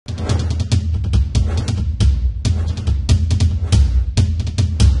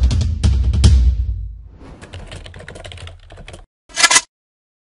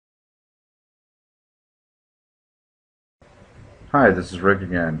Hi, this is Rick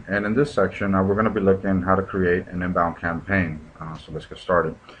again, and in this section we're going to be looking how to create an inbound campaign. So let's get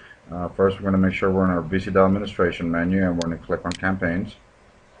started. First, we're going to make sure we're in our Vicidial administration menu, and we're going to click on campaigns,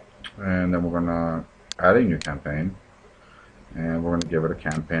 and then we're going to add a new campaign, and we're going to give it a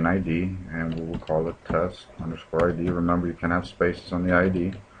campaign ID, and we will call it test_ID. Remember, you can have spaces on the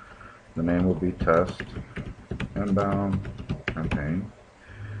ID. The name will be test inbound campaign.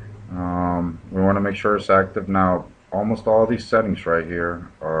 We want to make sure it's active. Now, almost all these settings right here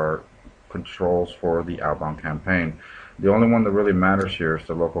are controls for the outbound campaign. The only one that really matters here is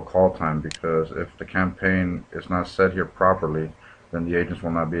the local call time, because if the campaign is not set here properly, then the agents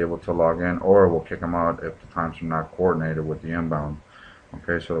will not be able to log in, or we'll kick them out if the times are not coordinated with the inbound.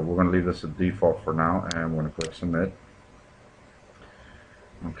 Okay, so we're going to leave this as default for now, and we're going to click submit.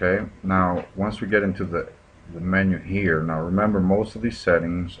 Okay, now once we get into the menu here, now remember, most of these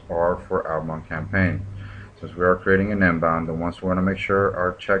settings are for outbound campaign. Since we are creating an inbound, the ones we want to make sure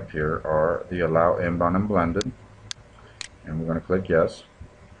are checked here are the allow inbound and blended, and we're going to click yes.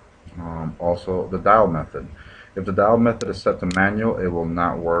 Also the dial method. If the dial method is set to manual, it will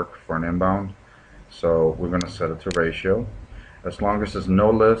not work for an inbound, so we're going to set it to ratio. As long as there's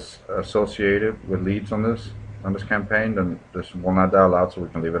no list associated with leads on this campaign, then this will not dial out, so we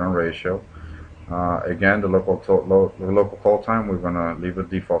can leave it on ratio. Again, the local call time, we're going to leave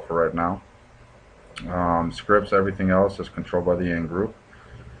it default for right now. Scripts, everything else is controlled by the in-group.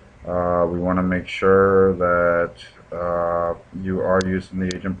 We want to make sure that you are using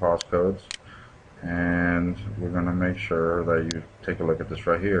the agent passcodes, and we're going to make sure that you take a look at this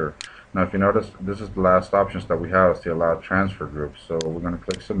right here. Now, if you notice, this is the last options that we have, is the allow transfer group. So we're going to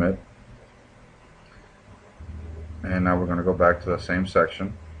click submit, and now we're going to go back to the same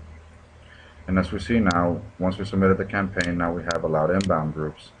section. And as we see now, once we submitted the campaign, now we have allowed inbound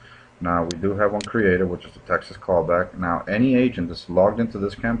groups. Now we do have one created, which is the Texas callback. Now any agent that's logged into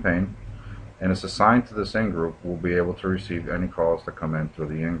this campaign and is assigned to this in-group will be able to receive any calls that come in through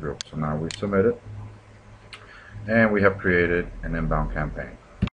the in-group. So now we submit it, and we have created an inbound campaign.